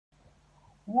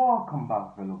Welcome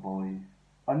back, fellow boys.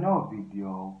 Another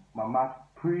video, my match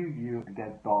preview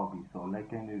against Derby. So let's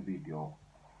get into the video.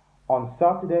 On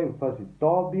Saturday, we versus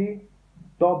Derby.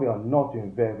 Derby are not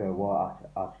doing very well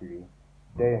actually.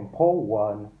 They're in pole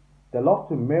 1. They lost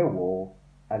to Millwall,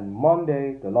 and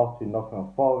Monday they lost to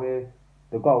Nottingham Forest.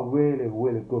 They got really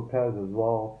good players as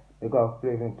well. They got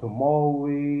Flavin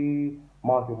Tomori,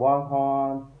 Martin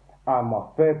Whitehorn, and my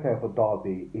favorite player for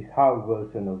Derby is Harry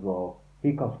Wilson as well.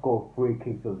 He can score free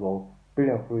kicks as well.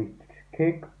 Brilliant free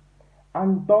kick.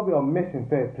 And Derby are missing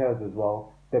favorite players as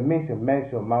well. They're missing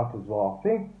Mason Mount as well.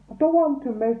 I don't want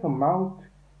to Mason Mount.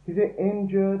 Is he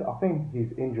injured? I think he's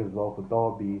injured as well for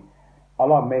Derby. I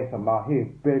like Mason Mount. He's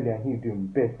brilliant. He's doing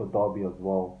best for Derby as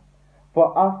well. For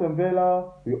Aston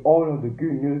Villa, we all know the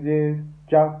good news is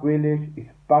Jack Grealish is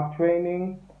back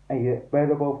training and he's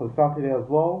available for Saturday as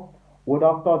well. Would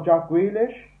I start Jack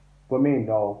Grealish? For me,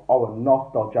 no. I will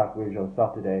not start Jack Grealish on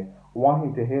Saturday. I want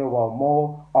him to hear one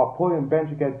more. I'll put him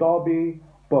bench against Derby,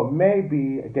 but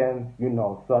maybe against,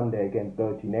 Sunday against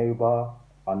Dirty Neighbour.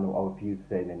 I know I refuse to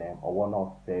say the name. I will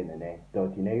not say the name.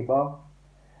 Dirty Neighbour.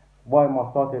 Why am I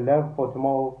starting 11 for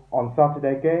tomorrow on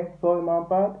Saturday game? Sorry, my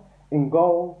bad. In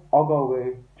goal, I'll go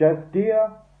with Jess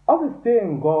Deer. I'll just stay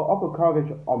in goal. I'll put coverage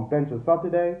on bench on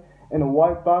Saturday. In the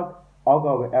white back, I'll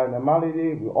go with Aaron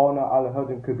Malady. We all know Alan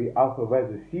Hudson could be out for the rest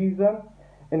of the season.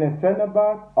 In the centre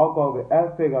back, I'll go with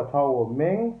Elfig Atawa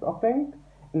Mings, I think.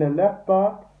 In the left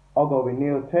back, I'll go with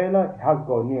Neil Taylor. It has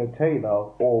got Neil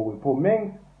Taylor. Or we put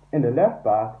Mings in the left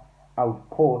back. And we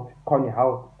put Connie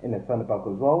House in the centre back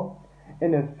as well.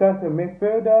 In the centre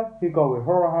midfielder, he go with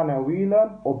Horahan and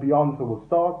Whelan. Or Beyonce will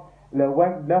start. In the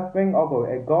left wing, I'll go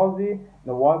with Ed Ghazi. In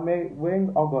the right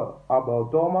wing, I'll go with Abel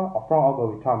Doma. Up front, I'll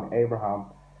go with Tammy Abraham.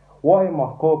 What is my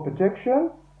score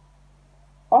prediction?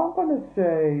 I'm going to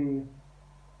say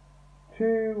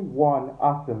 2-1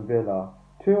 Aston Villa.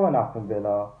 2-1 Aston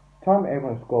Villa. Tammy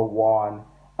Abraham score 1.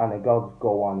 And Ed Ghazi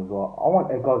score 1 as well. I want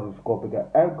Ed Ghazi to score because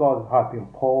Ed Ghazi has been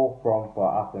poor from for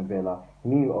Aston Villa. He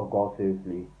needs to go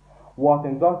seriously. What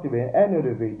ends up to be the end of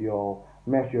the video.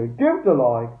 Make sure you give the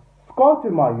like. Subscribe to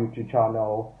my YouTube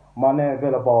channel. My name is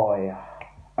Villa Boy.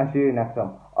 And see you next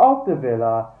time. After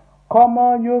Villa, come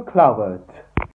on, you clever.